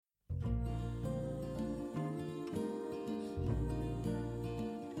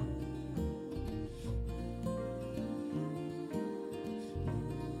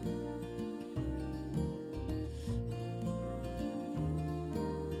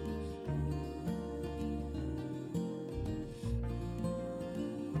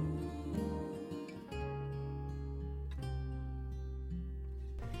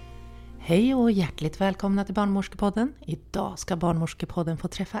Hej och hjärtligt välkomna till Barnmorskepodden. Idag ska Barnmorskepodden få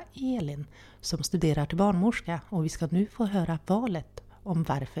träffa Elin som studerar till barnmorska och vi ska nu få höra valet om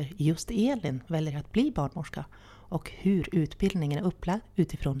varför just Elin väljer att bli barnmorska och hur utbildningen är upplagd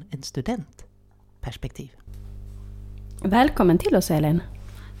utifrån en studentperspektiv. Välkommen till oss Elin.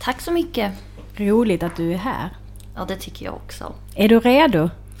 Tack så mycket. Roligt att du är här. Ja, det tycker jag också. Är du redo?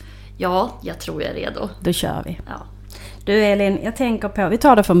 Ja, jag tror jag är redo. Då kör vi. Ja. Du Elin, jag tänker på, vi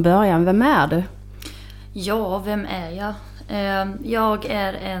tar det från början. Vem är du? Ja, vem är jag? Jag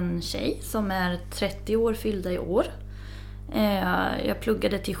är en tjej som är 30 år fyllda i år. Jag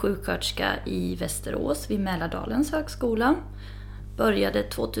pluggade till sjuksköterska i Västerås vid Mälardalens högskola. Började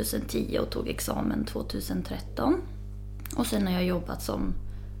 2010 och tog examen 2013. Och sen har jag jobbat som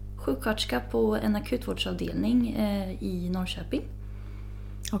sjuksköterska på en akutvårdsavdelning i Norrköping.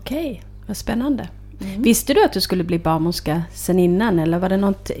 Okej, vad spännande. Visste du att du skulle bli barnmorska sen innan eller var det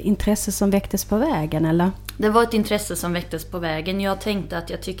något intresse som väcktes på vägen eller? Det var ett intresse som väcktes på vägen. Jag tänkte att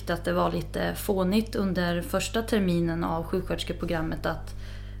jag tyckte att det var lite fånigt under första terminen av sjuksköterskeprogrammet att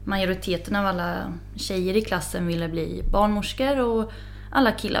majoriteten av alla tjejer i klassen ville bli barnmorskor och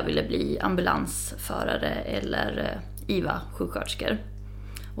alla killar ville bli ambulansförare eller IVA-sjuksköterskor.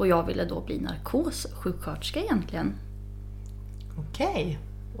 Och jag ville då bli narkossjuksköterska egentligen. Okej,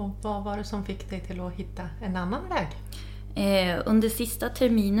 och vad var det som fick dig till att hitta en annan väg? Under sista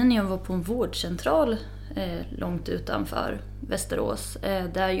terminen när jag var på en vårdcentral långt utanför Västerås.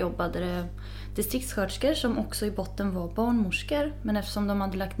 Där jobbade det distriktssköterskor som också i botten var barnmorskor. Men eftersom de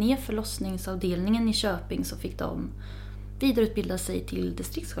hade lagt ner förlossningsavdelningen i Köping så fick de vidareutbilda sig till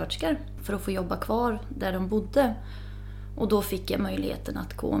distriktssköterskor för att få jobba kvar där de bodde. Och då fick jag möjligheten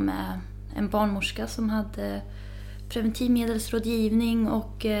att gå med en barnmorska som hade preventivmedelsrådgivning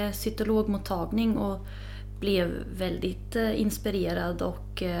och cytologmottagning och blev väldigt inspirerad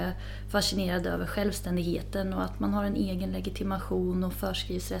och fascinerad över självständigheten och att man har en egen legitimation och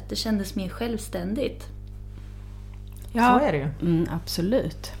förskrivsrätt. Det kändes mer självständigt. Ja, så är det ju.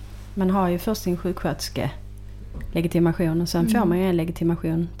 Absolut. Man har ju först sin sjuksköterskelegitimation och sen får man ju en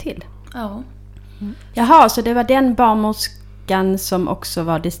legitimation till. Ja. Jaha, så det var den barnmorskan som också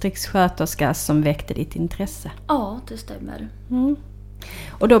var distriktssköterska som väckte ditt intresse? Ja, det stämmer.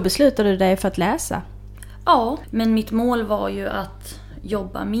 Och då beslutade du dig för att läsa? Ja, men mitt mål var ju att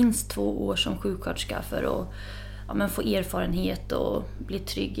jobba minst 2 år som sjuksköterska för att få erfarenhet och bli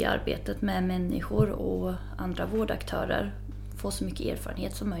trygg i arbetet med människor och andra vårdaktörer. Få så mycket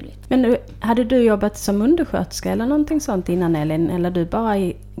erfarenhet som möjligt. Men hade du jobbat som undersköterska eller någonting sånt innan Elin? Eller du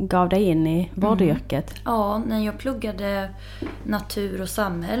bara gav dig in i vårdyrket? Ja, när jag pluggade natur och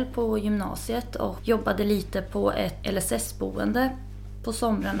samhäll på gymnasiet och jobbade lite på ett LSS-boende på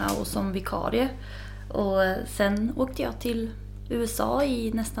somrarna och som vikarie. Och sen åkte jag till USA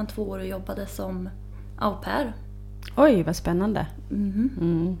i nästan 2 år och jobbade som au pair. Oj, vad spännande.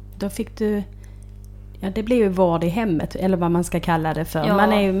 Då fick du... Ja, det blir ju vård i hemmet, eller vad man ska kalla det för. Ja.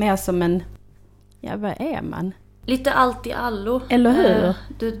 Man är ju mer som en... Ja, vad är man? Lite allt i allo. Eller hur?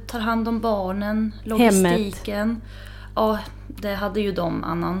 Du tar hand om barnen, logistiken. Hemmet. Ja, det hade ju de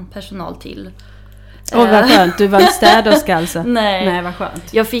annan personal till. Åh, vad skönt. Du var en städerska alltså? Nej, vad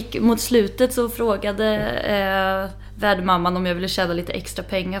skönt. Jag fick, mot slutet så frågade värdmamman om jag ville tjäna lite extra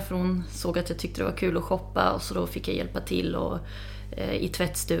pengar för hon såg att jag tyckte det var kul att shoppa och så då fick jag hjälpa till och i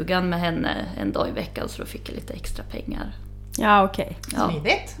tvättstugan med henne en dag i veckan så då fick jag lite extra pengar. Ja, okej. Ja.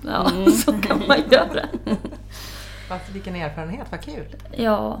 Smidigt. Ja, så kan man göra. Fast vilken erfarenhet, vad kul.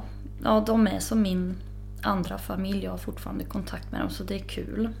 Ja, de är som min andra familj. Jag har fortfarande kontakt med dem så det är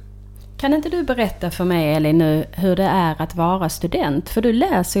kul. Kan inte du berätta för mig Elin nu hur det är att vara student? För du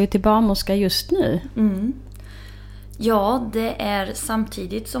läser ju till barnmorska just nu. Ja, det är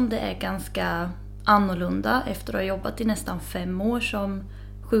samtidigt som det är ganska annorlunda efter att ha jobbat i nästan 5 år som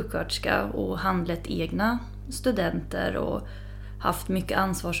sjuksköterska och handlat egna studenter och haft mycket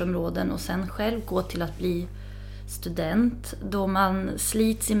ansvarsområden och sen själv gå till att bli student då man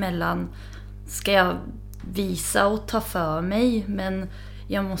slits emellan, ska jag visa och ta för mig men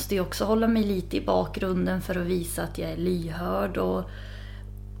jag måste ju också hålla mig lite i bakgrunden för att visa att jag är lyhörd och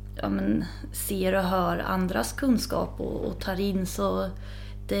ser och hör andras kunskap och tar in så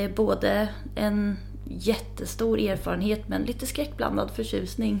det är både en jättestor erfarenhet men lite skräckblandad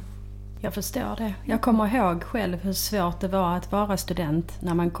förtjusning. Jag förstår det. Jag kommer ihåg själv hur svårt det var att vara student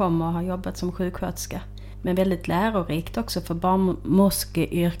när man kommer och har jobbat som sjuksköterska. Men väldigt lärorikt också för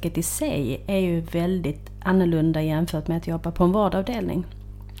barnmorskeyrket i sig är ju väldigt annorlunda jämfört med att jobba på en vårdavdelning.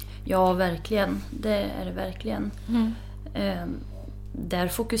 Ja, verkligen. Det är det verkligen. Där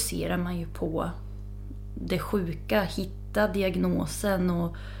fokuserar man ju på det sjuka, hitta diagnosen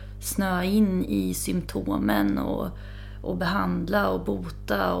och snöa in i symptomen och behandla och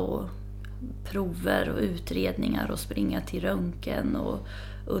bota och prover och utredningar och springa till röntgen och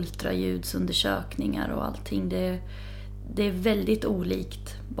ultraljudsundersökningar och allting. Det är väldigt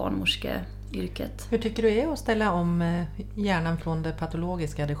olikt barnmorskeyrket. Hur tycker du det är att ställa om hjärnan från det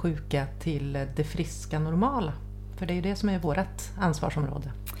patologiska, det sjuka, till det friska, normala? För det är ju det som är vårt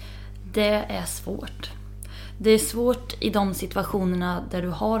ansvarsområde. Det är svårt. Det är svårt i de situationerna där du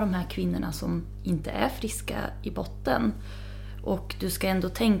har de här kvinnorna som inte är friska i botten. Och du ska ändå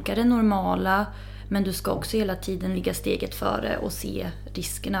tänka det normala, men du ska också hela tiden ligga steget före och se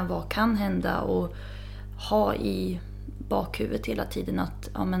riskerna, vad kan hända, och ha i bakhuvudet hela tiden att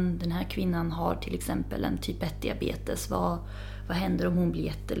den här kvinnan har till exempel en typ 1-diabetes. Vad händer om hon blir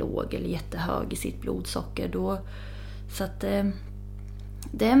jättelåg eller jättehög i sitt blodsocker då? Så att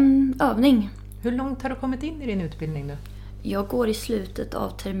det är en övning. Hur långt har du kommit in i din utbildning nu? Jag går i slutet av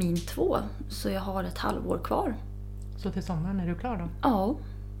termin 2, så jag har ett halvår kvar. Så till sommaren är du klar då? Ja,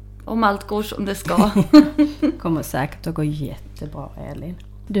 om allt går som det ska. Kommer säkert att gå jättebra, Elin.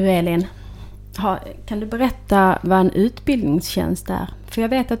 Du Elin, kan du berätta vad en utbildningstjänst är? För jag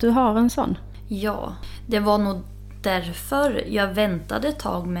vet att du har en sån. Ja, det var nog därför jag väntade ett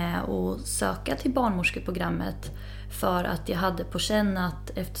tag med att söka till barnmorskeprogrammet. För att jag hade på känn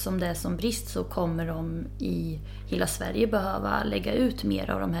att eftersom det är som brist så kommer de i hela Sverige behöva lägga ut mer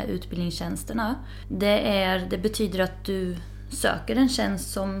av de här utbildningstjänsterna. Det betyder att du söker en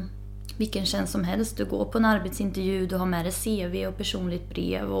tjänst som vilken tjänst som helst. Du går på en arbetsintervju, du har med dig CV och personligt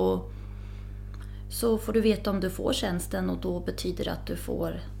brev, och så får du veta om du får tjänsten, och då betyder det att du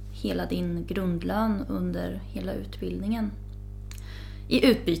får hela din grundlön under hela utbildningen. I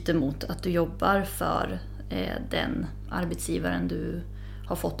utbyte mot att du jobbar för den arbetsgivaren du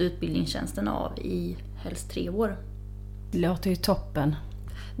har fått utbildningstjänsten av i helst 3 år. Det låter ju toppen.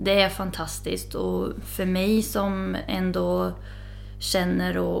 Det är fantastiskt, och för mig som ändå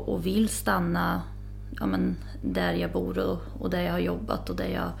känner och vill stanna där jag bor och där jag har jobbat och där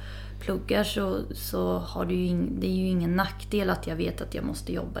jag pluggar, så har det är ju ingen nackdel att jag vet att jag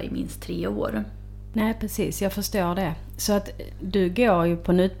måste jobba i minst 3 år. Nej, precis. Jag förstår det. Så att du går ju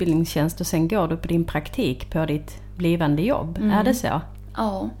på en utbildningstjänst och sen går du på din praktik på ditt blivande jobb. Är det så?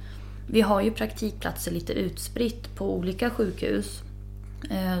 Ja, vi har ju praktikplatser lite utspritt på olika sjukhus.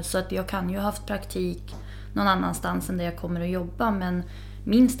 Så att jag kan ju ha haft praktik någon annanstans än där jag kommer att jobba. Men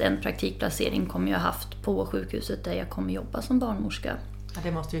minst en praktikplacering kommer jag ha haft på sjukhuset där jag kommer jobba som barnmorska. Ja,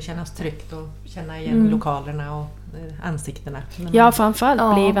 det måste ju kännas tryggt och känna igen lokalerna och ansiktena. Ja,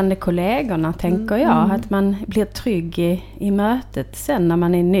 framförallt blivande kollegorna tänker jag. Att man blir trygg i mötet sen när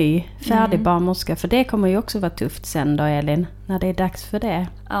man är ny, färdig barnmorska. För det kommer ju också vara tufft sen då, Elin, när det är dags för det.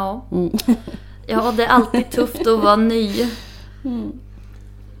 Ja, ja, det är alltid tufft att vara ny.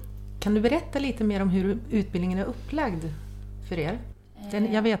 Kan du berätta lite mer om hur utbildningen är upplagd för er?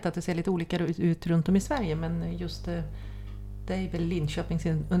 Jag vet att det ser lite olika ut runt om i Sverige, men just det är väl Linköpings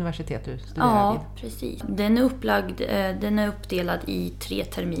universitet du studerar vid? Ja, precis. Den är uppdelad i 3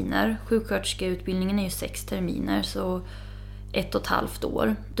 terminer. Sjuksköterskeutbildningen är ju 6 terminer, så 1,5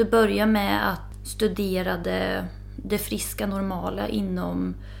 år. Du börjar med att studera det friska normala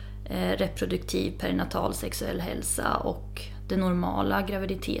inom reproduktiv perinatal sexuell hälsa och det normala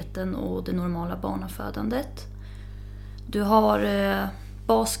graviditeten och det normala barnafödandet. Du har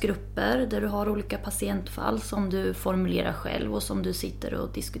basgrupper där du har olika patientfall som du formulerar själv och som du sitter och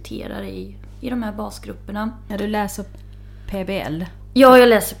diskuterar i de här basgrupperna. Ja, du läser PBL. Ja, jag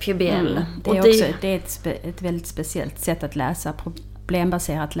läser PBL. Det är ett väldigt speciellt sätt att läsa,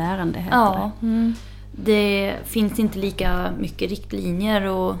 problembaserat lärande heter det. Det finns inte lika mycket riktlinjer,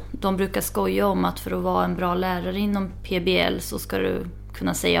 och de brukar skoja om att för att vara en bra lärare inom PBL så ska du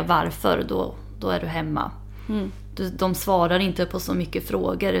kunna säga varför, då är du hemma. De svarar inte på så mycket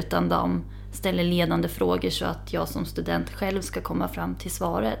frågor, utan de ställer ledande frågor så att jag som student själv ska komma fram till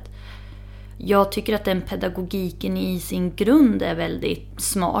svaret. Jag tycker att den pedagogiken i sin grund är väldigt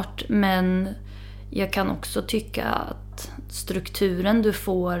smart, men jag kan också tycka att strukturen du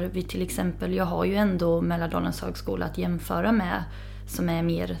får vid till exempel, jag har ju ändå Mälardalens högskola att jämföra med som är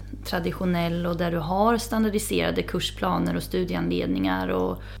mer traditionell och där du har standardiserade kursplaner och studieanledningar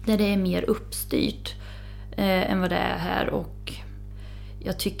och där det är mer uppstyrt än vad det är här. Och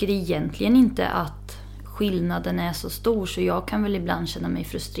jag tycker egentligen inte att skillnaden är så stor, så jag kan väl ibland känna mig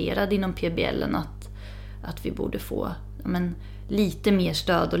frustrerad inom PBL:en att vi borde få lite mer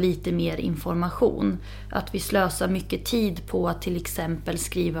stöd och lite mer information. Att vi slösar mycket tid på att till exempel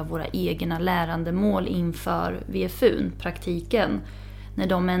skriva våra egna lärandemål inför VFU:n, praktiken, när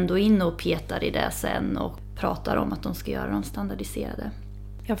de ändå är inne och petar i det sen och pratar om att de ska göra dem standardiserade.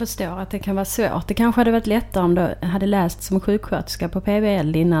 Jag förstår att det kan vara svårt. Det kanske hade varit lättare om du hade läst som sjuksköterska på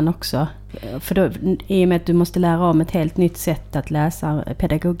PBL innan också. För då, i och med att du måste lära om ett helt nytt sätt att läsa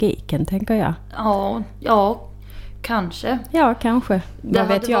pedagogiken, tänker jag. Ja, kanske. Ja, kanske. Vad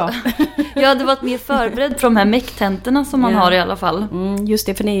vet jag? Jag hade varit mer förberedd på de här mäcktentorna som man har i alla fall. Just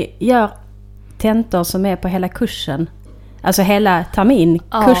det, för ni gör tentor som är på hela kursen. Alltså hela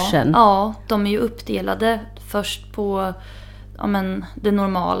terminkursen. Ja, de är ju uppdelade först på det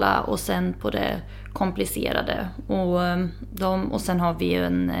normala och sen på det komplicerade. Och sen har vi ju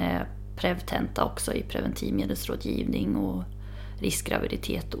en prevtenta också i preventivmedelsrådgivning och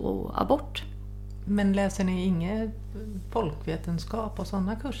riskgraviditet och abort. Men läser ni inget folkvetenskap och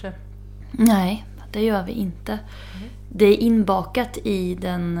sådana kurser? Nej, det gör vi inte. Det är inbakat i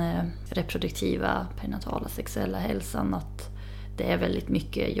den reproduktiva perinatala sexuella hälsan att det är väldigt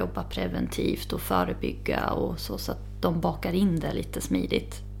mycket jobba preventivt och förebygga och så att de bakar in det lite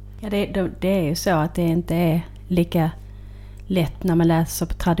smidigt. Ja, det är ju så att det inte är lika lätt när man läser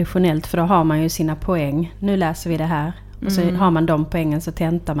på traditionellt, för då har man ju sina poäng. Nu läser vi det här och så har man de poängen, så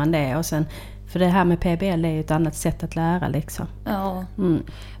tentar man det och sen, för det här med PBL är ju ett annat sätt att lära liksom. Ja,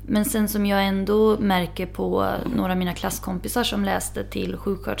 men sen som jag ändå märker på några av mina klasskompisar som läste till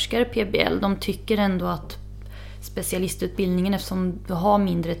sjuksköterskor PBL, de tycker ändå att specialistutbildningen, eftersom du har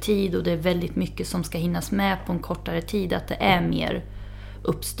mindre tid och det är väldigt mycket som ska hinnas med på en kortare tid, att det är mer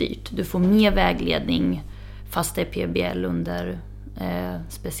uppstyrt. Du får mer vägledning fast det är PBL under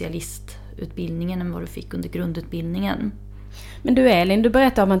specialistutbildningen än vad du fick under grundutbildningen. Men du Elin, du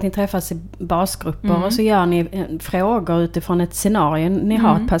berättade om att ni träffas i basgrupper och så gör ni frågor utifrån ett scenario. Ni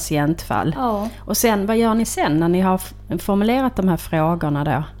har ett patientfall. Ja. Och sen, vad gör ni sen när ni har formulerat de här frågorna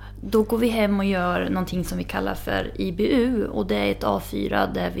då? Då går vi hem och gör någonting som vi kallar för IBU, och det är ett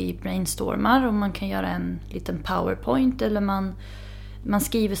A4 där vi brainstormar, och man kan göra en liten PowerPoint eller man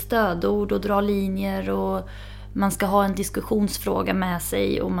skriver stödord och drar linjer, och man ska ha en diskussionsfråga med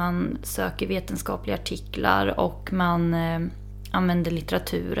sig, och man söker vetenskapliga artiklar och man använder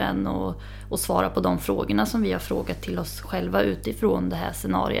litteraturen och svarar på de frågorna som vi har frågat till oss själva utifrån det här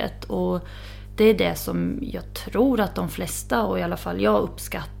scenariet. Och det är det som jag tror att de flesta, och i alla fall jag,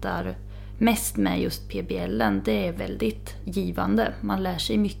 uppskattar mest med just PBL:en. Det är väldigt givande. Man lär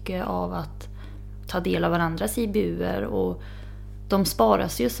sig mycket av att ta del av varandras IBU:er, och de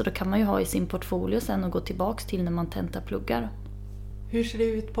sparas ju, så då kan man ju ha i sin portfolio sen och gå tillbaks till när man tentapluggar. Hur ser det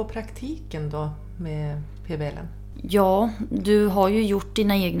ut på praktiken då med PBL:en? Ja, du har ju gjort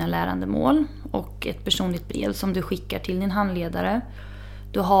dina egna lärandemål och ett personligt brev som du skickar till din handledare.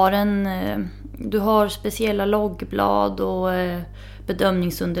 Du har speciella loggblad och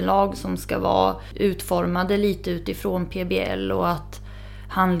bedömningsunderlag som ska vara utformade lite utifrån PBL, och att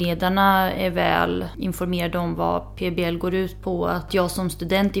handledarna är väl informerade om vad PBL går ut på. Att jag som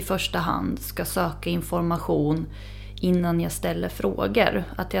student i första hand ska söka information innan jag ställer frågor.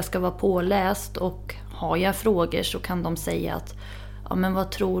 Att jag ska vara påläst, och har jag frågor så kan de säga att ja, men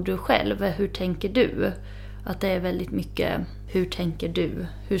vad tror du själv? Hur tänker du? Att det är väldigt mycket, hur tänker du?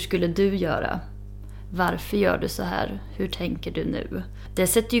 Hur skulle du göra? Varför gör du så här? Hur tänker du nu? Det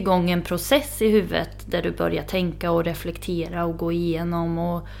sätter igång en process i huvudet där du börjar tänka och reflektera och gå igenom,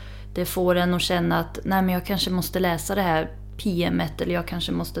 och det får en att känna att nej, men jag kanske måste läsa det här PM:et, eller jag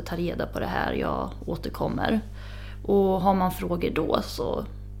kanske måste ta reda på det här, jag återkommer. Och har man frågor då så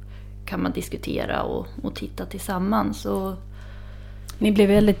kan man diskutera och titta tillsammans. Och ni blir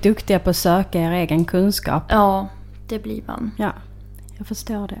väldigt duktiga på att söka er egen kunskap. Ja, det blir man. Ja, jag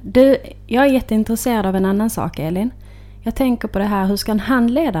förstår det. Jag är jätteintresserad av en annan sak, Elin. Jag tänker på det här, hur ska en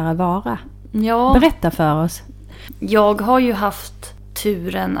handledare vara? Ja, berätta för oss. Jag har ju haft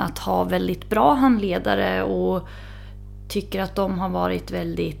turen att ha väldigt bra handledare, och tycker att de har varit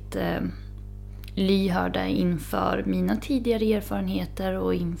väldigt lyhörda inför mina tidigare erfarenheter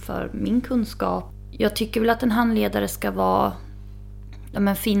och inför min kunskap. Jag tycker väl att en handledare ska vara,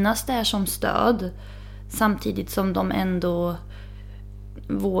 finnas där som stöd, samtidigt som de ändå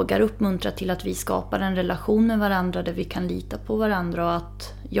vågar uppmuntra till att vi skapar en relation med varandra där vi kan lita på varandra, och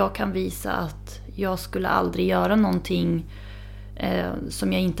att jag kan visa att jag skulle aldrig göra någonting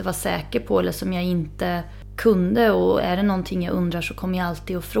som jag inte var säker på eller som jag inte kunde, och är det någonting jag undrar så kommer jag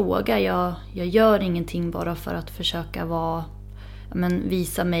alltid att fråga. Jag gör ingenting bara för att försöka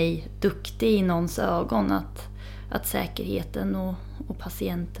visa mig duktig i någons ögon, att säkerheten och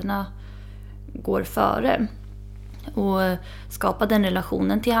patienterna går före. Och skapa den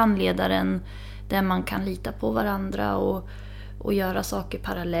relationen till handledaren där man kan lita på varandra och göra saker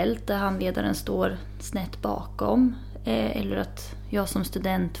parallellt där handledaren står snett bakom. Eller att jag som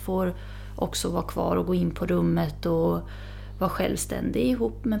student får också vara kvar och gå in på rummet och vara självständig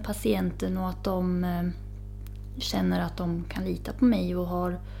ihop med patienten och att de känner att de kan lita på mig och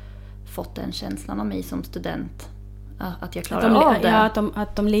har fått den känslan av mig som student. Att jag klarar av det. Ja,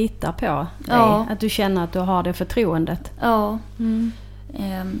 att de litar på dig. Ja. Att du känner att du har det förtroendet. Ja.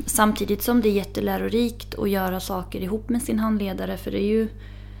 Samtidigt som det är jättelärorikt att göra saker ihop med sin handledare. För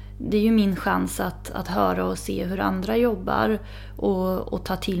det är ju min chans att höra och se hur andra jobbar. Och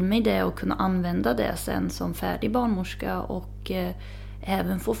ta till mig det och kunna använda det sen som färdig barnmorska. Och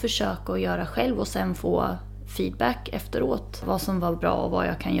även få försöka att göra själv och sen få feedback efteråt. Vad som var bra och vad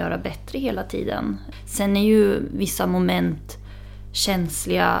jag kan göra bättre hela tiden. Sen är ju vissa moment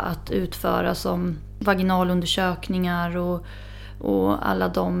känsliga att utföra som vaginalundersökningar och alla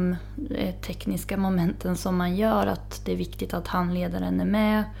de tekniska momenten som man gör. Att det är viktigt att handledaren är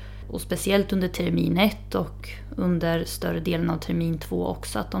med. Och speciellt under termin 1 och under större delen av termin 2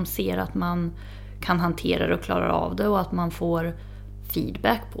 också. Att de ser att man kan hantera det och klarar av det och att man får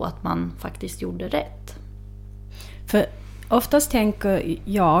feedback på att man faktiskt gjorde rätt. För oftast tänker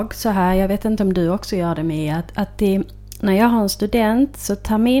jag så här, jag vet inte om du också gör det med, att det, när jag har en student så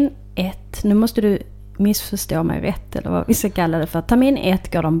termin 1, nu måste du missförstå mig rätt eller vad vi ska kalla det för, termin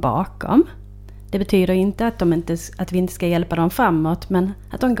 1 går de bakom. Det betyder inte att vi inte ska hjälpa dem framåt, men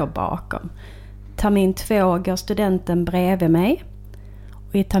att de går bakom. Termin 2 går studenten bredvid mig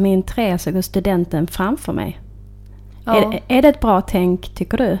och i termin 3 så går studenten framför mig. Ja. Är det ett bra tänk,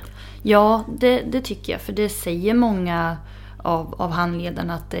 tycker du? Ja, det tycker jag. För det säger många av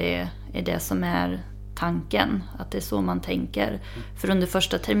handledarna att det är det som är tanken. Att det är så man tänker. För under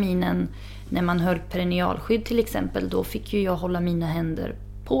första terminen när man höll perinealskydd till exempel, då fick ju jag hålla mina händer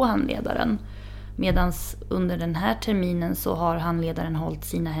på handledaren. Medan under den här terminen så har handledaren hållit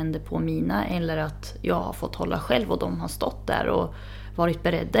sina händer på mina, eller att jag har fått hålla själv och de har stått där och varit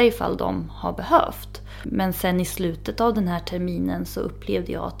beredda ifall de har behövt. Men sen i slutet av den här terminen så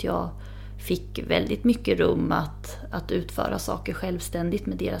upplevde jag att jag fick väldigt mycket rum att utföra saker självständigt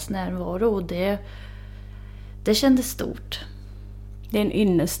med deras närvaro, och det kändes stort. Det är en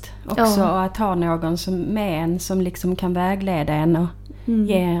ynnest också att ha någon med en som liksom kan vägleda en och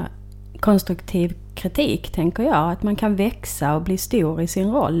ge konstruktiv kritik, tänker jag. Att man kan växa och bli stor i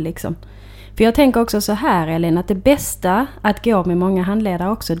sin roll liksom. För jag tänker också så här, Elin, att det bästa att gå med många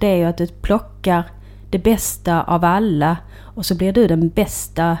handledare också, det är ju att du plockar det bästa av alla och så blir du den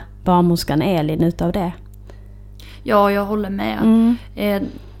bästa barnmorskan Elin utav det. Ja, jag håller med.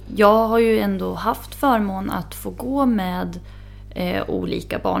 Jag har ju ändå haft förmån att få gå med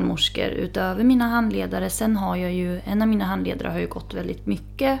olika barnmorskor utöver mina handledare. Sen har jag ju, en av mina handledare har ju gått väldigt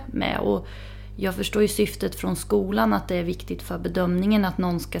mycket med, och jag förstår ju syftet från skolan att det är viktigt för bedömningen att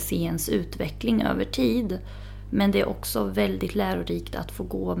någon ska se ens utveckling över tid. Men det är också väldigt lärorikt att få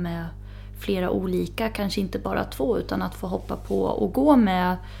gå med flera olika, kanske inte bara 2, utan att få hoppa på och gå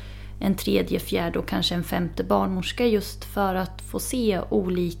med en 3:e, 4:e och kanske en 5:e barnmorska, just för att få se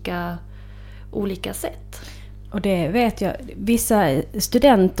olika sätt. Och det vet jag, vissa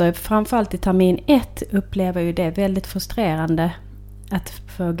studenter, framförallt i termin 1, upplever ju det väldigt frustrerande att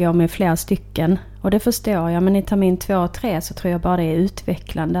få gå med flera stycken. Och det förstår jag, men i termin 2 och 3 så tror jag bara det är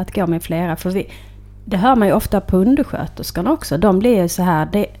utvecklande att gå med flera. För det hör man ju ofta på undersköterskorna också. De blir ju så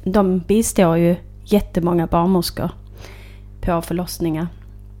här, de bistår ju jättemånga barnmorskor på förlossningar.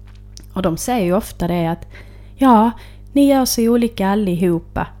 Och de säger ju ofta det att ja, ni gör så olika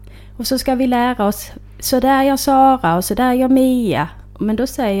allihopa. Och så ska vi lära oss, så där gör Sara och så där gör Mia. Men då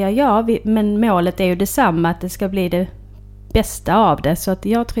säger jag, men målet är ju detsamma, att det ska bli det bästa av det. Så att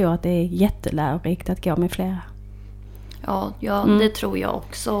jag tror att det är jättelärorikt att gå med flera. Ja, det tror jag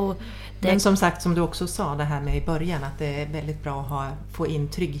också. Men som sagt, som du också sa det här med i början, att det är väldigt bra att få in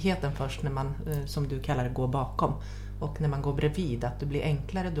tryggheten först när man, som du kallar det, går bakom. Och när man går bredvid, att det blir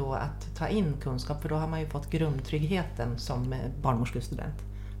enklare då att ta in kunskap, för då har man ju fått grundtryggheten som barnmorskestudent.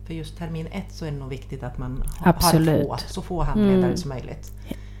 För just termin 1 så är det nog viktigt att man har så få handledare som möjligt.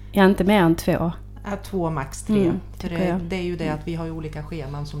 Ja, inte mer än 2. 2, max 3. För det är ju det att vi har ju olika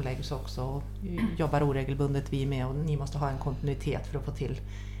scheman som läggs också, och jobbar oregelbundet vi med, och ni måste ha en kontinuitet för att få till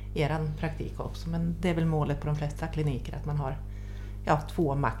eran praktik också. Men det är väl målet på de flesta kliniker, att man har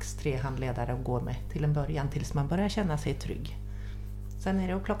 2, max 3 handledare att gå med till en början, tills man börjar känna sig trygg. Sen är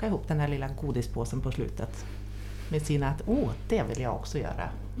det att plocka ihop den här lilla godispåsen på slutet med sina att det vill jag också göra.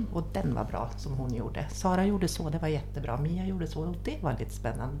 Och den var bra som hon gjorde. Sara gjorde så, det var jättebra. Mia gjorde så, och det var lite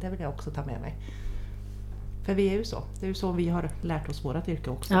spännande. Det vill jag också ta med mig. För vi är ju så. Det är ju så vi har lärt oss vårat yrke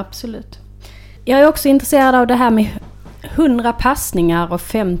också. Absolut. Jag är också intresserad av det här med 100 passningar och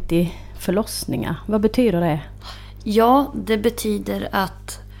 50 förlossningar. Vad betyder det? Ja, det betyder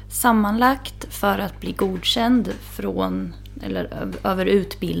att sammanlagt för att bli godkänd från eller över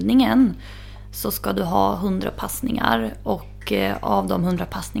utbildningen så ska du ha 100 passningar och av de 100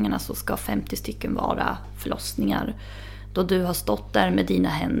 passningarna så ska 50 stycken vara förlossningar. Då du har stått där med dina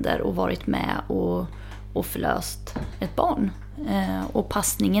händer och varit med och förlöst ett barn. Och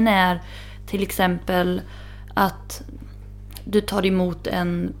passningen är till exempel att du tar emot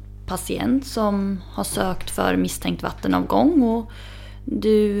en patient som har sökt för misstänkt vattenavgång och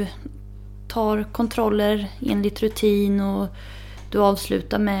du tar kontroller enligt rutin och du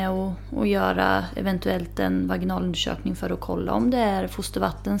avslutar med att göra eventuellt en vaginalundersökning för att kolla om det är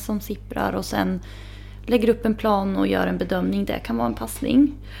fostervatten som sipprar och sen lägger upp en plan och gör en bedömning. Det kan vara en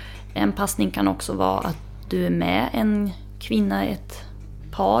passning. En passning kan också vara att du är med en kvinna, ett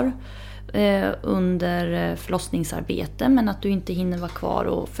par under förlossningsarbete men att du inte hinner vara kvar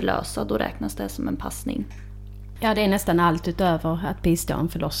och förlösa, då räknas det som en passning. Ja, det är nästan allt utöver att bistå en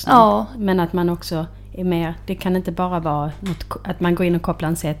förlossning. Ja. Men att man också är med, det kan inte bara vara att man går in och kopplar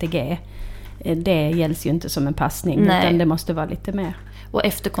en CTG. Det gälls ju inte som en passning. Nej. Utan det måste vara lite mer. Och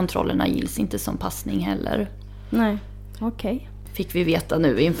efterkontrollerna gills inte som passning heller. Nej, okej. Fick vi veta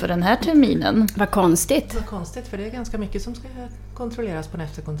nu inför den här terminen. Vad konstigt. Vad konstigt, för det är ganska mycket som ska kontrolleras på en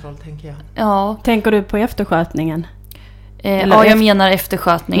efterkontroll, tänker jag. Ja, Tänker du på efterskötningen? ja jag menar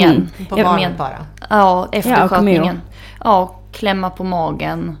efterskötningen. På barnet bara. Ja, efterskötningen. Ja, Ja, klämma på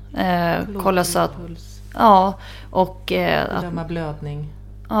magen. Kolla så att... Puls, Ja, och... bedöma blödning.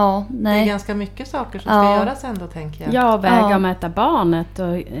 Ja, Det är nej. ganska mycket saker som ska göras ändå, tänker jag. Ja, väga Ja. och mäta barnet.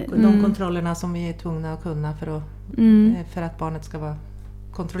 Och, De kontrollerna som vi är tvungna att kunna för att barnet ska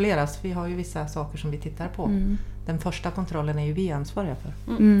kontrolleras. Vi har ju vissa saker som vi tittar på. Den första kontrollen är ju vi ansvariga för.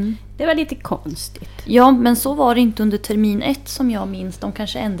 det var lite konstigt. Ja, men så var det inte under termin 1 som jag minns. De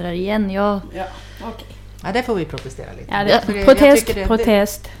kanske ändrar igen. Ja, okej. Ja, det får vi protestera lite. Ja, För jag protest. tycker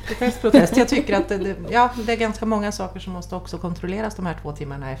protest. Jag tycker att det är ganska många saker som måste också kontrolleras de här 2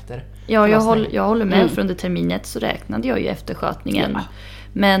 timmarna efter. Ja, förlossningen. jag håller med. För under termin 1 så räknade jag ju efterskötningen. Ja.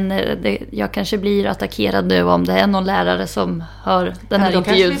 Men jag kanske blir attackerad nu om det är någon lärare som hör den här Men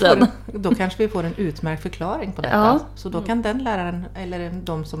intervjun. då kanske vi får en utmärkt förklaring på detta. Ja. Så då kan den läraren, eller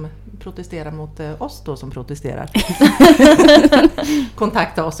de som protesterar mot oss då som protesterar,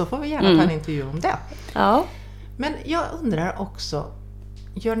 kontakta oss, så får vi gärna ta en intervju om det. Ja. Men jag undrar också,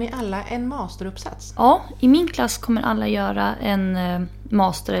 gör ni alla en masteruppsats? Ja, i min klass kommer alla göra en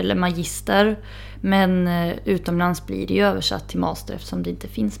master eller magister. Men utomlands blir det ju översatt till master eftersom det inte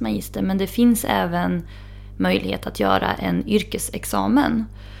finns magister. Men det finns även möjlighet att göra en yrkesexamen.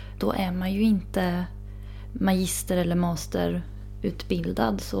 Då är man ju inte magister eller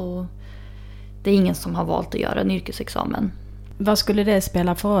masterutbildad. Så det är ingen som har valt att göra en yrkesexamen. Vad skulle det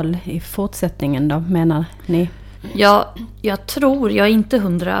spela för roll i fortsättningen då, menar ni? Jag tror, jag är inte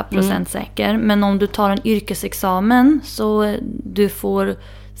 100% säker, men om du tar en yrkesexamen så du får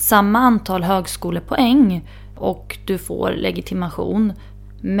samma antal högskolepoäng och du får legitimation,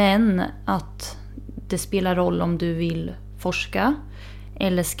 men att det spelar roll om du vill forska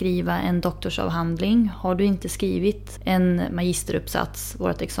eller skriva en doktorsavhandling. Har du inte skrivit en magisteruppsats,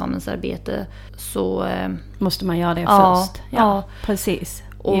 vårt examensarbete, så Måste man göra det först? Ja, precis.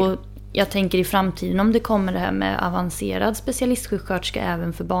 och jag tänker i framtiden om det kommer det här med avancerad specialistsjuksköterska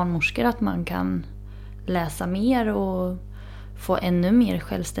även för barnmorskor, att man kan läsa mer och få ännu mer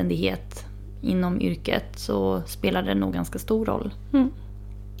självständighet inom yrket, så spelar det nog ganska stor roll.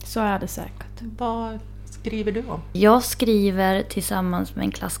 Så är det säkert. Vad skriver du om? Jag skriver tillsammans med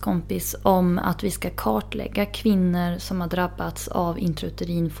en klasskompis om att vi ska kartlägga kvinnor som har drabbats av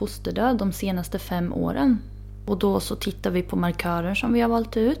intrauterin fosterdöd de senaste 5 åren. Och då så tittar vi på markörer som vi har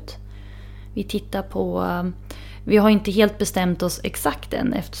valt ut. Vi tittar på... Vi har inte helt bestämt oss exakt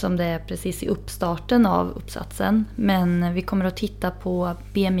än eftersom det är precis i uppstarten av uppsatsen. Men vi kommer att titta på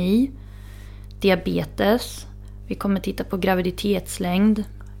BMI, diabetes. Vi kommer att titta på graviditetslängd,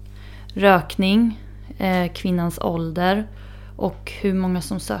 rökning, kvinnans ålder och hur många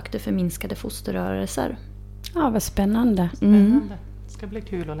som sökte för minskade fosterrörelser. Ja, vad spännande. Spännande. Det ska bli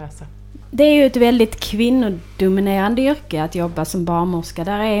kul att läsa. Det är ju ett väldigt kvinnodominerande yrke att jobba som barnmorska.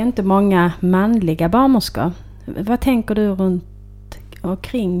 Där är inte många manliga barnmorskor. Vad tänker du runt och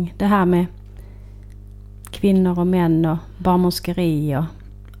kring det här med kvinnor och män och barnmorskeri?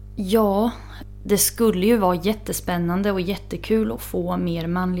 Ja, det skulle ju vara jättespännande och jättekul att få mer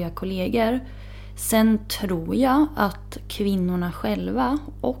manliga kollegor. Sen tror jag att kvinnorna själva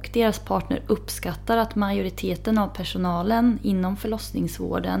och deras partner uppskattar att majoriteten av personalen inom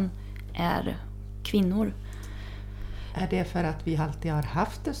förlossningsvården är kvinnor. Är det för att vi alltid har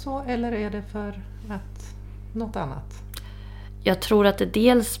haft det så, eller är det för att något annat? Jag tror att det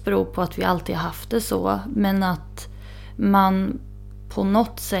dels beror på att vi alltid har haft det så, men att man på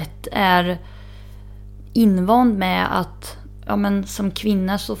något sätt är invand med att som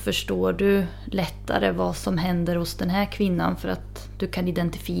kvinna så förstår du lättare vad som händer hos den här kvinnan för att du kan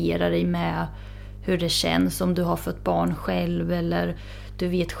identifiera dig med hur det känns om du har fått barn själv, eller du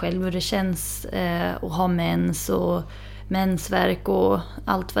vet själv hur det känns att ha mens och mensvärk och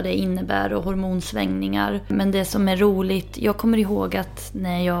allt vad det innebär och hormonsvängningar. Men det som är roligt, jag kommer ihåg att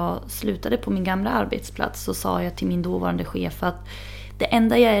när jag slutade på min gamla arbetsplats så sa jag till min dåvarande chef att det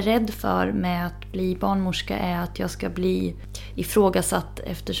enda jag är rädd för med att bli barnmorska är att jag ska bli ifrågasatt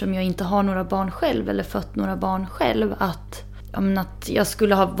eftersom jag inte har några barn själv eller fött några barn själv. Att jag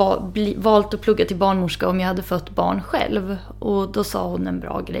skulle ha valt att plugga till barnmorska om jag hade fött barn själv. Och då sa hon en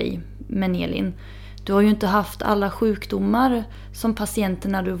bra grej. Men Elin, du har ju inte haft alla sjukdomar som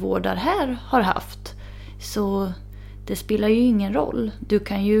patienterna du vårdar här har haft. Så det spelar ju ingen roll. Du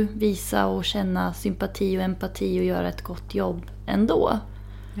kan ju visa och känna sympati och empati och göra ett gott jobb ändå.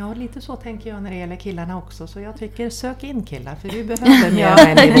 Ja, lite så tänker jag när det gäller killarna också. Så jag tycker sök in killar, för vi behöver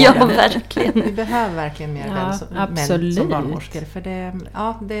mer män i vården. Ja, verkligen. Vi behöver verkligen mer män som barnmorskor. För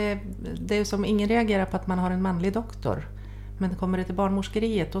det är som ingen reagerar på att man har en manlig doktor. Men kommer det till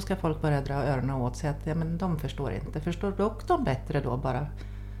barnmorskeriet, då ska folk börja dra öronen åt sig att men de förstår inte. Förstår doktorn bättre då bara?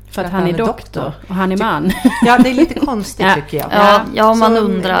 För att han är doktor och han är man. Ja, det är lite konstigt tycker jag. Ja, man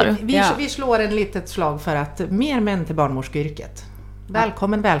undrar. Vi slår en litet slag för att mer män till barnmorskeyrket.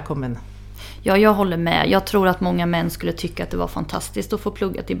 Välkommen. Ja, jag håller med. Jag tror att många män skulle tycka att det var fantastiskt att få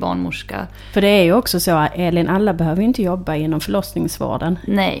plugga till barnmorska. För det är ju också så, Elin, alla behöver ju inte jobba inom förlossningsvården.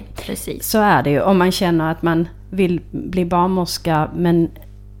 Nej, precis. Så är det ju. Om man känner att man vill bli barnmorska, men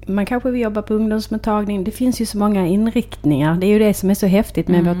man kanske vill jobba på ungdomsmottagning. Det finns ju så många inriktningar. Det är ju det som är så häftigt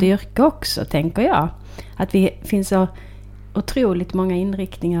med vårt yrke också, tänker jag. Att vi finns så otroligt många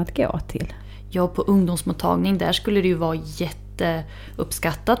inriktningar att gå till. Ja, på ungdomsmottagning, där skulle det ju vara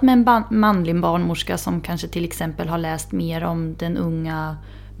jätteuppskattat med en manlig barnmorska som kanske till exempel har läst mer om den unga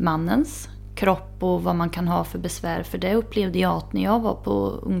mannens kropp och vad man kan ha för besvär. För det upplevde jag när jag var på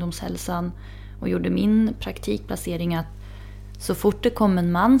ungdomshälsan och gjorde min praktikplacering, att så fort det kom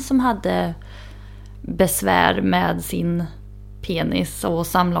en man som hade besvär med sin penis och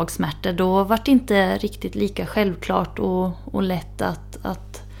samlagssmärtor, då var det inte riktigt lika självklart och lätt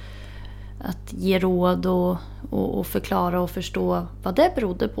att ge råd och förklara och förstå vad det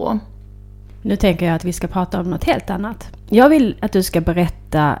berodde på. Nu tänker jag att vi ska prata om något helt annat. Jag vill att du ska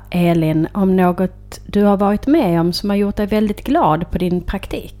berätta, Elin, om något du har varit med om som har gjort dig väldigt glad på din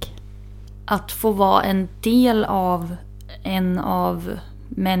praktik. Att få vara en del av en av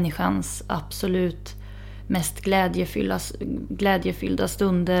människans absolut mest glädjefyllda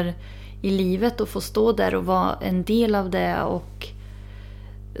stunder i livet och få stå där och vara en del av det och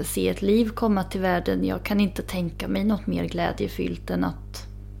se ett liv komma till världen. Jag kan inte tänka mig något mer glädjefyllt än att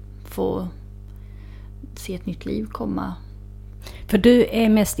få se ett nytt liv komma. För du är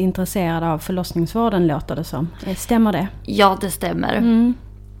mest intresserad av förlossningsvården, låter det som. Stämmer det? Ja, det stämmer.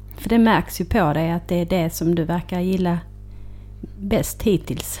 För det märks ju på dig att det är det som du verkar gilla bäst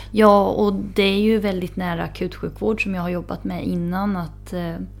hittills. Ja, och det är ju väldigt nära akutsjukvård som jag har jobbat med innan. Att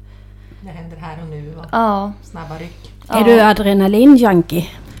det händer här och nu och snabba ryck. Är du adrenalinjunkie?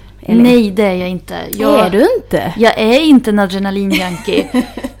 Nej, det är jag inte. Är du inte? Jag är inte en adrenalinjunkie.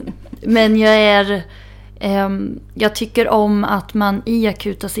 Men jag tycker om att man i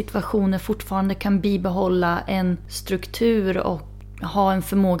akuta situationer fortfarande kan bibehålla en struktur och ha en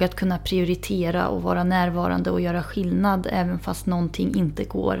förmåga att kunna prioritera och vara närvarande och göra skillnad även fast någonting inte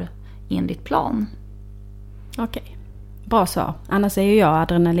går enligt plan. Okej, bra svar. Annars är ju jag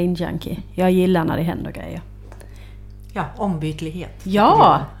adrenalinjunkie. Jag gillar när det händer grejer. Ja, ombytlighet.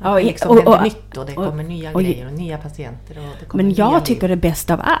 Ja. Det liksom händer nytt och det kommer nya grejer och nya patienter. Och det kommer men jag nya tycker det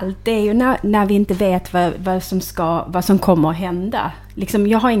bästa av allt, det är ju när vi inte vet vad som kommer att hända. Liksom,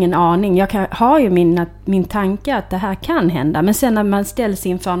 jag har ingen aning. Jag har ju min tanke att det här kan hända. Men sen när man ställs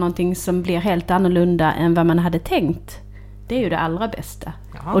inför någonting som blir helt annorlunda än vad man hade tänkt, det är ju det allra bästa.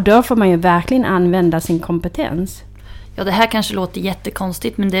 Jaha. Och då får man ju verkligen använda sin kompetens. Ja, det här kanske låter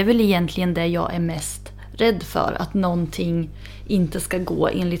jättekonstigt, men det är väl egentligen det jag är mest rädd för, att någonting inte ska gå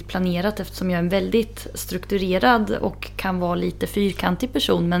enligt planerat, eftersom jag är en väldigt strukturerad och kan vara lite fyrkantig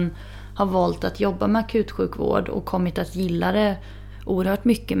person, men har valt att jobba med akutsjukvård och kommit att gilla det oerhört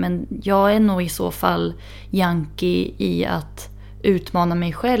mycket. Men jag är nog i så fall junkie i att utmana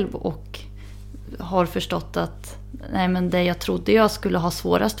mig själv och har förstått att det jag trodde jag skulle ha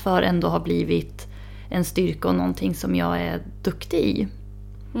svårast för ändå har blivit en styrka och någonting som jag är duktig i.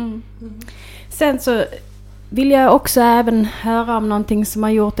 Sen så vill jag också även höra om någonting som har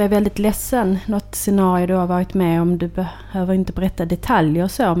gjort dig väldigt ledsen. Något scenario du har varit med om. Du behöver inte berätta detaljer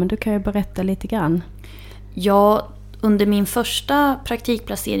och så, men du kan ju berätta lite grann. Ja, under min första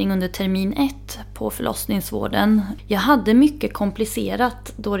praktikplacering under termin 1 på förlossningsvården. Jag hade mycket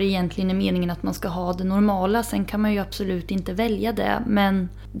komplicerat då det egentligen är meningen att man ska ha det normala. Sen kan man ju absolut inte välja det. Men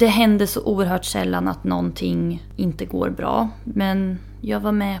det händer så oerhört sällan att någonting inte går bra. Men jag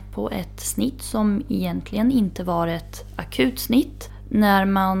var med på ett snitt som egentligen inte var ett akut snitt. När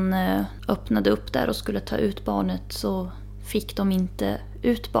man öppnade upp där och skulle ta ut barnet så fick de inte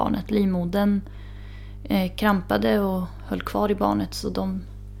ut barnet. Livmodern krampade och höll kvar i barnet så de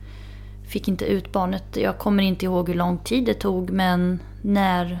fick inte ut barnet. Jag kommer inte ihåg hur lång tid det tog, men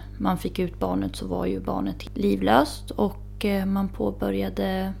när man fick ut barnet så var ju barnet livlöst och man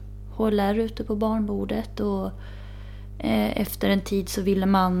påbörjade HLR ute på barnbordet och efter en tid så ville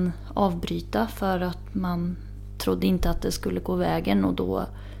man avbryta för att man trodde inte att det skulle gå vägen och då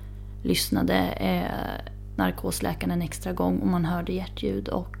lyssnade narkosläkaren en extra gång och man hörde hjärtljud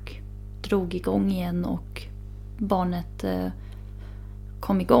och drog igång igen och barnet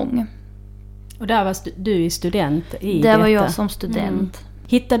kom igång. Och där var du student i det detta? Var jag som student.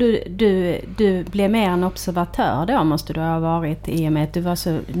 Hittade du blev mer en observatör då måste du ha varit i och med att du var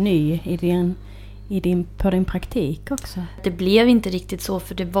så ny på din praktik också? Det blev inte riktigt så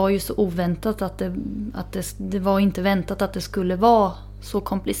för det var ju så oväntat att det var inte väntat att det skulle vara så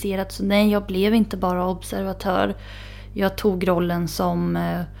komplicerat. Så nej, jag blev inte bara observatör. Jag tog rollen som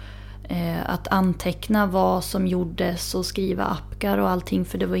att anteckna vad som gjordes och skriva appkar och allting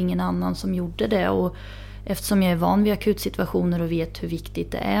för det var ingen annan som gjorde det. Och eftersom jag är van vid akutsituationer och vet hur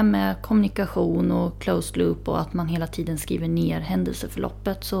viktigt det är med kommunikation och closed loop och att man hela tiden skriver ner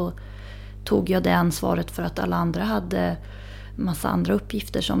händelseförloppet så tog jag det ansvaret för att alla andra hade massa andra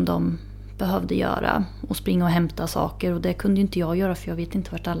uppgifter som de behövde göra och springa och hämta saker och det kunde inte jag göra för jag vet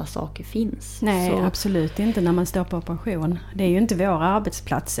inte vart alla saker finns. Nej, så. Absolut inte när man står på operation. Det är ju inte vår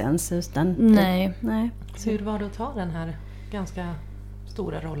arbetsplats ens. Utan nej. Hur var det att ta den här ganska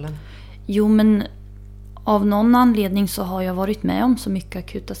stora rollen? Jo, men av någon anledning så har jag varit med om så mycket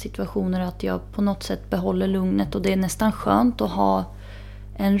akuta situationer att jag på något sätt behåller lugnet och det är nästan skönt att ha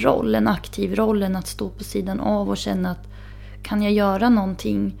en aktiv roll än att stå på sidan av och känna att kan jag göra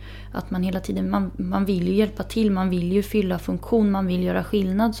någonting? Att man hela tiden, man vill ju hjälpa till, man vill ju fylla funktion, man vill göra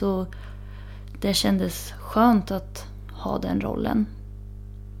skillnad. Så det kändes skönt att ha den rollen.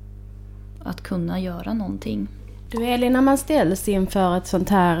 Att kunna göra någonting. Du Elin, när man ställs inför ett sånt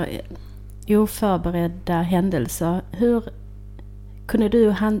här oförberedda händelser, hur kunde du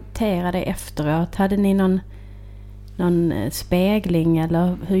hantera det efteråt? Hade ni någon spegling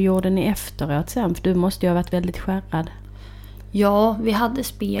eller hur gjorde ni efteråt sen? För du måste ju ha varit väldigt skärrad. Ja, vi hade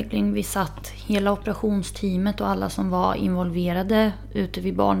spegling. Vi satt hela operationsteamet och alla som var involverade ute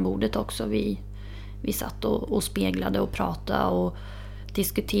vid barnbordet också. Vi satt och speglade och pratade och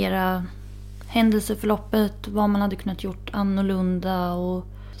diskuterade händelseförloppet, vad man hade kunnat gjort annorlunda.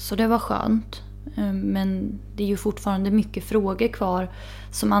 Så det var skönt. Men det är ju fortfarande mycket frågor kvar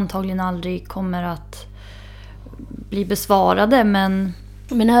som antagligen aldrig kommer att bli besvarade. Men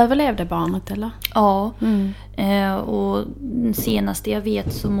överlevde barnet eller? Ja, och senast jag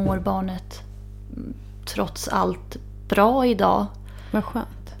vet så mår barnet trots allt bra idag. Vad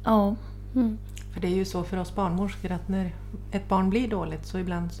skönt. Ja. Mm. För det är ju så för oss barnmorskor att när ett barn blir dåligt så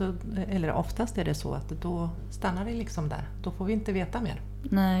ibland så, eller oftast är det så att då stannar det liksom där. Då får vi inte veta mer.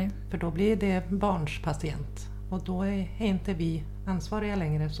 Nej. För då blir det barns patient och då är inte vi ansvariga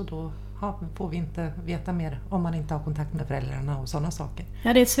längre så då får vi inte veta mer om man inte har kontakt med föräldrarna och sådana saker.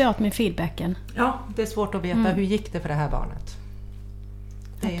 Ja, det är svårt med feedbacken. Ja, det är svårt att veta hur gick det för det här barnet.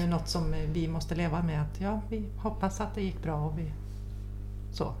 Det är ju något som vi måste leva med att vi hoppas att det gick bra och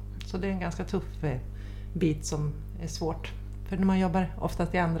så det är en ganska tuff bit som är svårt. För när man jobbar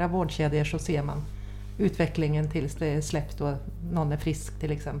oftast i andra vårdkedjor så ser man utvecklingen tills det är släppt och någon är frisk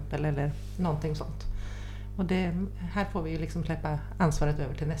till exempel eller någonting sånt. Och här får vi ju liksom släppa ansvaret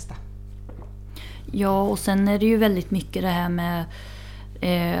över till nästa. Ja, och sen är det ju väldigt mycket det här med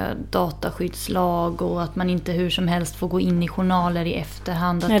dataskyddslag och att man inte hur som helst får gå in i journaler i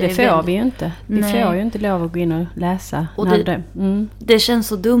efterhand. Nej, det får vi ju inte. Vi får ju inte lov att gå in och läsa. Och det känns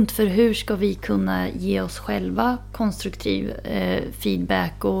så dumt för hur ska vi kunna ge oss själva konstruktiv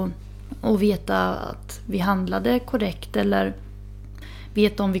feedback och veta att vi handlade korrekt eller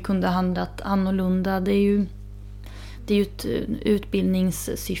veta om vi kunde handlat annorlunda. Det är ju ett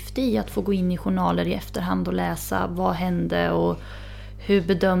utbildningssyfte i att få gå in i journaler i efterhand och läsa vad hände och hur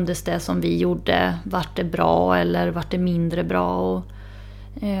bedömdes det som vi gjorde. Vart det bra eller vart det mindre bra? Och,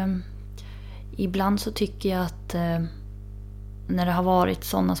 ibland så tycker jag att när det har varit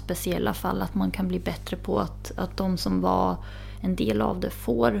sådana speciella fall att man kan bli bättre på att de som var en del av det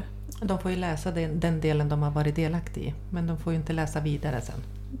får. De får ju läsa den delen de har varit delaktiga i, men de får ju inte läsa vidare sen.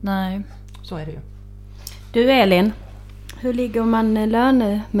 Nej. Så är det ju. Du Elin, hur ligger man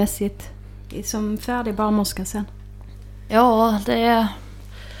lönemässigt som färdig barnmorska sen? Ja, det är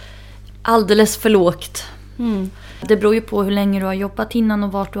alldeles för lågt. Det beror ju på hur länge du har jobbat innan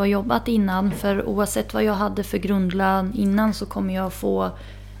och vart du har jobbat innan. För oavsett vad jag hade för grundlön innan så kommer jag få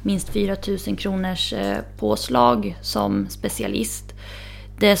minst 4 000 kronors påslag som specialist.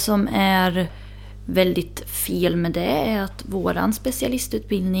 Det som är väldigt fel med det är att våran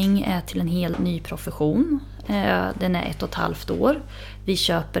specialistutbildning är till en helt ny profession. Den är 1,5 år. Vi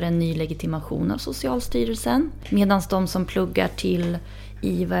köper en ny legitimation av Socialstyrelsen. Medan de som pluggar till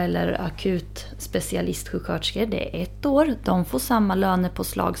IVA eller akut specialistsjuksköterskor, det är 1 år. De får samma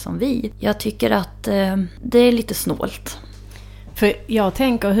lönepåslag som vi. Jag tycker att det är lite snålt. För jag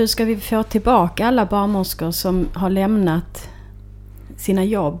tänker, hur ska vi få tillbaka alla barnmorskor som har lämnat sina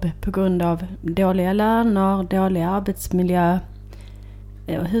jobb på grund av dåliga löner, dålig arbetsmiljö?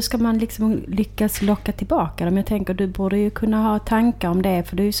 Hur ska man liksom lyckas locka tillbaka dem? Jag tänker, du borde ju kunna ha tankar om det,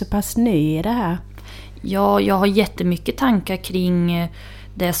 för du är ju så pass ny i det här. Ja, jag har jättemycket tankar kring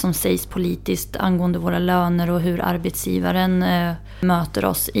det som sägs politiskt angående våra löner och hur arbetsgivaren möter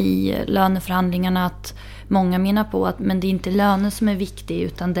oss i löneförhandlingarna. Att många menar på att men det är inte löner som är viktig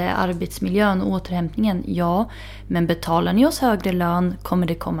utan det är arbetsmiljön och återhämtningen. Ja, men betalar ni oss högre lön kommer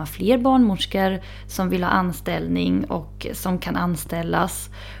det komma fler barnmorskor som vill ha anställning och som kan anställas.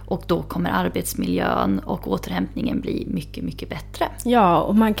 Och då kommer arbetsmiljön och återhämtningen bli mycket, mycket bättre. Ja,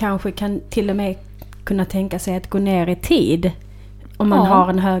 och man kanske kan till och med kunna tänka sig att gå ner i tid om man har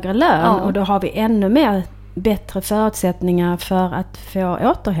en högre lön. Och då har vi ännu mer bättre förutsättningar för att få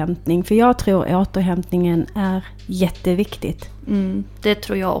återhämtning. För jag tror återhämtningen är jätteviktigt. Det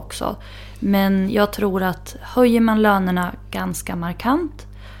tror jag också. Men jag tror att höjer man lönerna ganska markant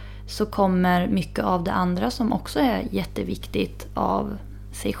så kommer mycket av det andra som också är jätteviktigt av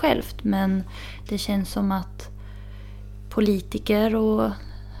sig självt. Men det känns som att politiker och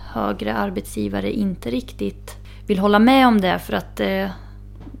högre arbetsgivare inte riktigt vill hålla med om det, för att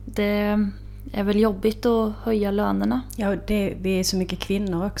det är väl jobbigt att höja lönerna. Ja, vi är så mycket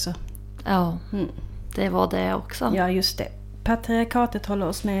kvinnor också. Ja, det var det också. Ja, just det. Patriarkatet håller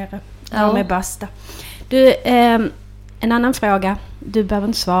oss nere. Ja, med basta. Du, en annan fråga. Du behöver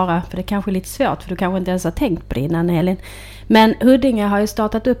inte svara, för det är kanske lite svårt, för du kanske inte ens har tänkt på det innan, Elin. Men Huddinge har ju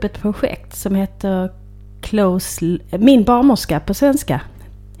startat upp ett projekt som heter Min barnmorska på svenska,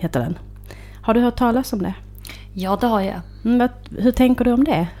 heter den. Har du hört talas om det? Ja, det har jag. Hur tänker du om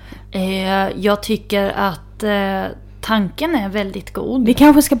det? Jag tycker att tanken är väldigt god. Vi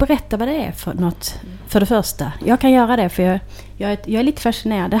kanske ska berätta vad det är för något, för det första. Jag kan göra det, för jag är lite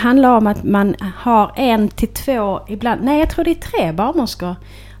fascinerad. Det handlar om att man har 1 till 2, ibland, nej jag tror det är 3 barnmorskor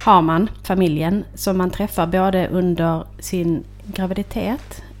har man, familjen, som man träffar både under sin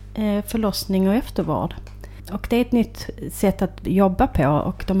graviditet, förlossning och eftervård. Och det är ett nytt sätt att jobba på,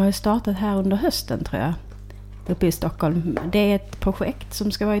 och de har ju startat här under hösten, tror jag, uppe i Stockholm. Det är ett projekt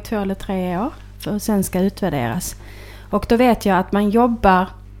som ska vara i 2 eller 3 år för att sen ska utvärderas. Och då vet jag att man jobbar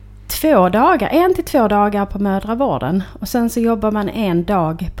 2 dagar, 1 till 2 dagar på mödravården, och sen så jobbar man 1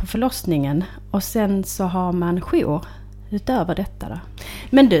 dag på förlossningen, och sen så har man jour utöver detta då.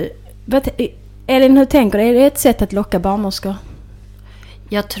 Men du, Elin, hur tänker du? Är det ett sätt att locka barnmorskor?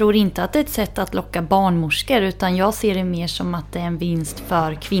 Jag tror inte att det är ett sätt att locka barnmorskor, utan jag ser det mer som att det är en vinst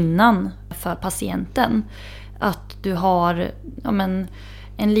för kvinnan, för patienten. Att du har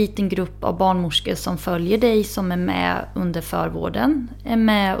en liten grupp av barnmorskor som följer dig, som är med under förvården, är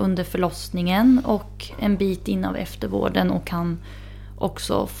med under förlossningen och en bit in av eftervården, och kan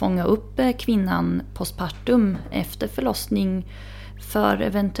också fånga upp kvinnan postpartum efter förlossning för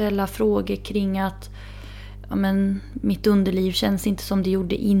eventuella frågor kring att mitt underliv känns inte som det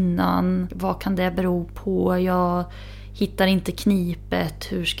gjorde innan. Vad kan det bero på? Jag hittar inte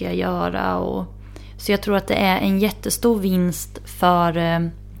knipet. Hur ska jag göra? Så jag tror att det är en jättestor vinst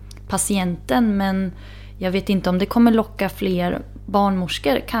för patienten. Men jag vet inte om det kommer locka fler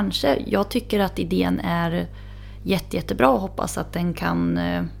barnmorskor. Kanske. Jag tycker att idén är jättebra och hoppas att den kan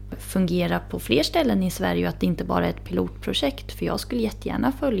fungera på fler ställen i Sverige. Och att det inte bara är ett pilotprojekt. För jag skulle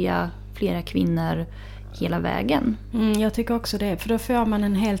jättegärna följa flera kvinnor hela vägen. Jag tycker också det, för då får man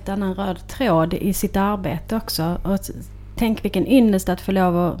en helt annan röd tråd i sitt arbete också. Och tänk vilken ynnest att få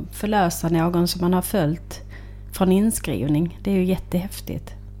lov att förlösa någon som man har följt från inskrivning. Det är ju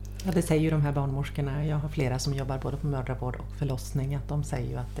jättehäftigt. Ja, det säger ju de här barnmorskorna. Jag har flera som jobbar både på mödravård och förlossning, att de säger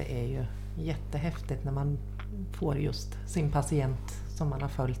ju att det är ju jättehäftigt när man får just sin patient som man har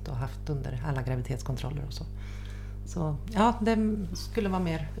följt och haft under alla graviditetskontroller och så. Så ja, det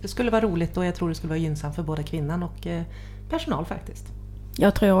skulle vara roligt och jag tror det skulle vara gynnsamt för både kvinnan och personal faktiskt.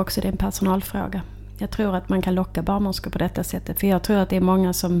 Jag tror också det är en personalfråga. Jag tror att man kan locka barnmorskor på detta sättet. För jag tror att det är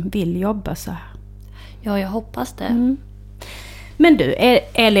många som vill jobba så här. Ja, jag hoppas det. Men du,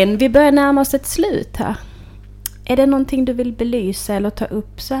 Elin, vi börjar närma oss ett slut här. Är det någonting du vill belysa eller ta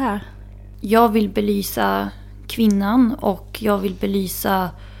upp så här? Jag vill belysa kvinnan och jag vill belysa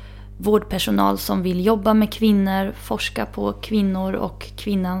vårdpersonal som vill jobba med kvinnor, forska på kvinnor och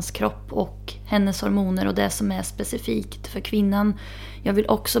kvinnans kropp och hennes hormoner och det som är specifikt för kvinnan. Jag vill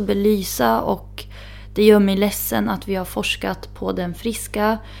också belysa, och det gör mig ledsen att vi har forskat på den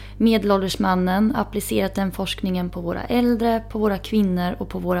friska medelålders mannen, applicerat den forskningen på våra äldre, på våra kvinnor och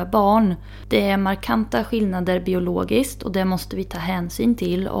på våra barn. Det är markanta skillnader biologiskt och det måste vi ta hänsyn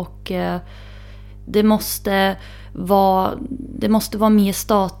till, och det måste vara mer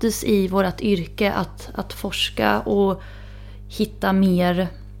status i vårt yrke att forska och hitta mer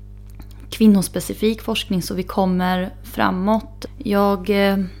kvinnospecifik forskning så vi kommer framåt. Jag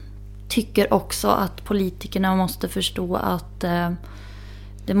tycker också att politikerna måste förstå att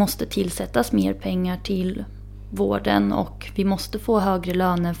det måste tillsättas mer pengar till vården och vi måste få högre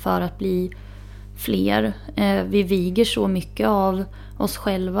löner för att bli fler. Vi viger så mycket av oss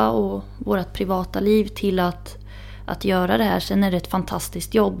själva och vårt privata liv till att göra det här. Sen är det ett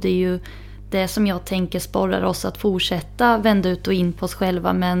fantastiskt jobb. Det är ju det som jag tänker sporrar oss att fortsätta vända ut och in på oss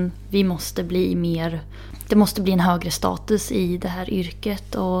själva, men vi måste bli mer. Det måste bli en högre status i det här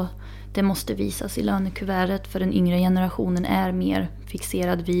yrket och det måste visas i lönekuvertet, för den yngre generationen är mer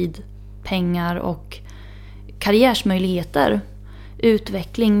fixerad vid pengar och karriärsmöjligheter.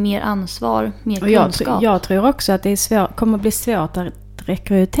 Utveckling, mer ansvar, mer kunskap. Jag tror också att det kommer att bli svårt att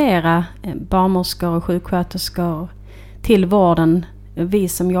rekrytera barnmorskor och sjuksköterskor till vården, vi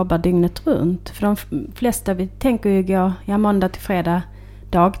som jobbar dygnet runt. För de flesta, vi tänker ju gå måndag till fredag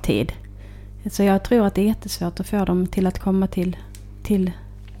dagtid. Så jag tror att det är jättesvårt att få dem till att komma till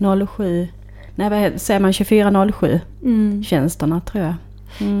 07, nej vad säger man, 24-07 tjänsterna, tror jag.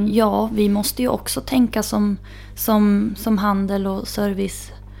 Ja, vi måste ju också tänka som handel och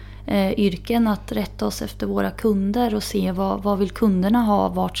serviceyrken, att rätta oss efter våra kunder och se vad vill kunderna ha,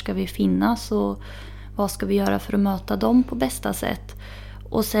 vart ska vi finnas och vad ska vi göra för att möta dem på bästa sätt.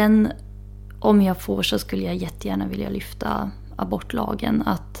 Och sen, om jag får, så skulle jag jättegärna vilja lyfta abortlagen,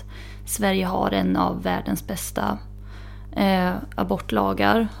 att Sverige har en av världens bästa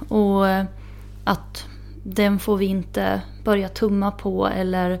abortlagar och att den får vi inte börja tumma på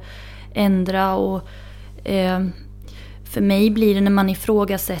eller ändra. Och för mig blir det när man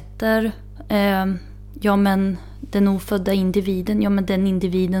ifrågasätter men den ofödda individen, men den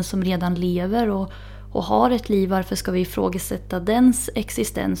individen som redan lever och har ett liv, varför ska vi ifrågasätta dens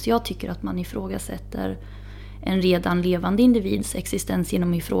existens? Jag tycker att man ifrågasätter en redan levande individs existens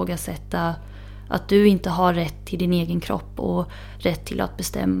genom att ifrågasätta att du inte har rätt till din egen kropp och rätt till att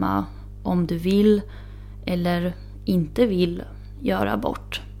bestämma om du vill eller inte vill göra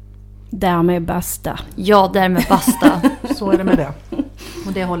abort. Därmed basta. Ja, därmed basta. Så är det med det.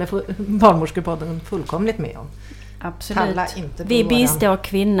 Och det håller Barnmorskepodden fullkomligt med om. Absolut. Vi bistår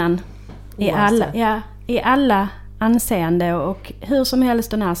kvinnan i alla anseende och hur som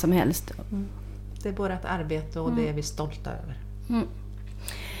helst och när som helst. Det är vårt arbete och det är vi stolta över.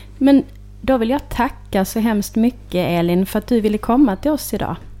 Men då vill jag tacka så hemskt mycket, Elin, för att du ville komma till oss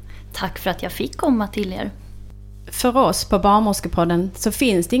idag. Tack för att jag fick komma till er. För oss på Barnmorskepodden så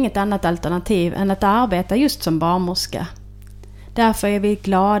finns det inget annat alternativ än att arbeta just som barnmorska. Därför är vi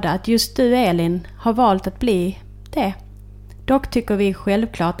glada att just du, Elin, har valt att bli det. Dock tycker vi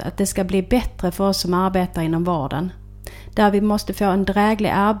självklart att det ska bli bättre för oss som arbetar inom vården. Där vi måste få en dräglig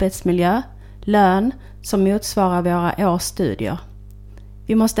arbetsmiljö, lön som motsvarar våra års studier.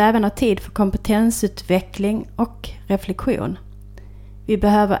 Vi måste även ha tid för kompetensutveckling och reflektion. Vi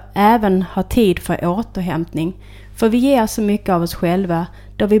behöver även ha tid för återhämtning, för vi ger så mycket av oss själva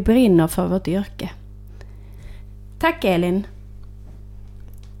då vi brinner för vårt yrke. Tack, Elin.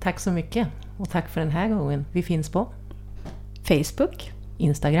 Tack så mycket och tack för den här gången. Vi finns på Facebook,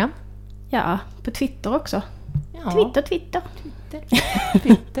 Instagram. Ja, på Twitter också. Ja.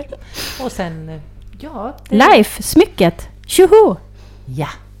 Twitter. Och sen, Life, smycket. Tjoho! Ja,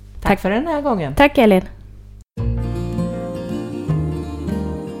 tack för den här gången. Tack, Elin.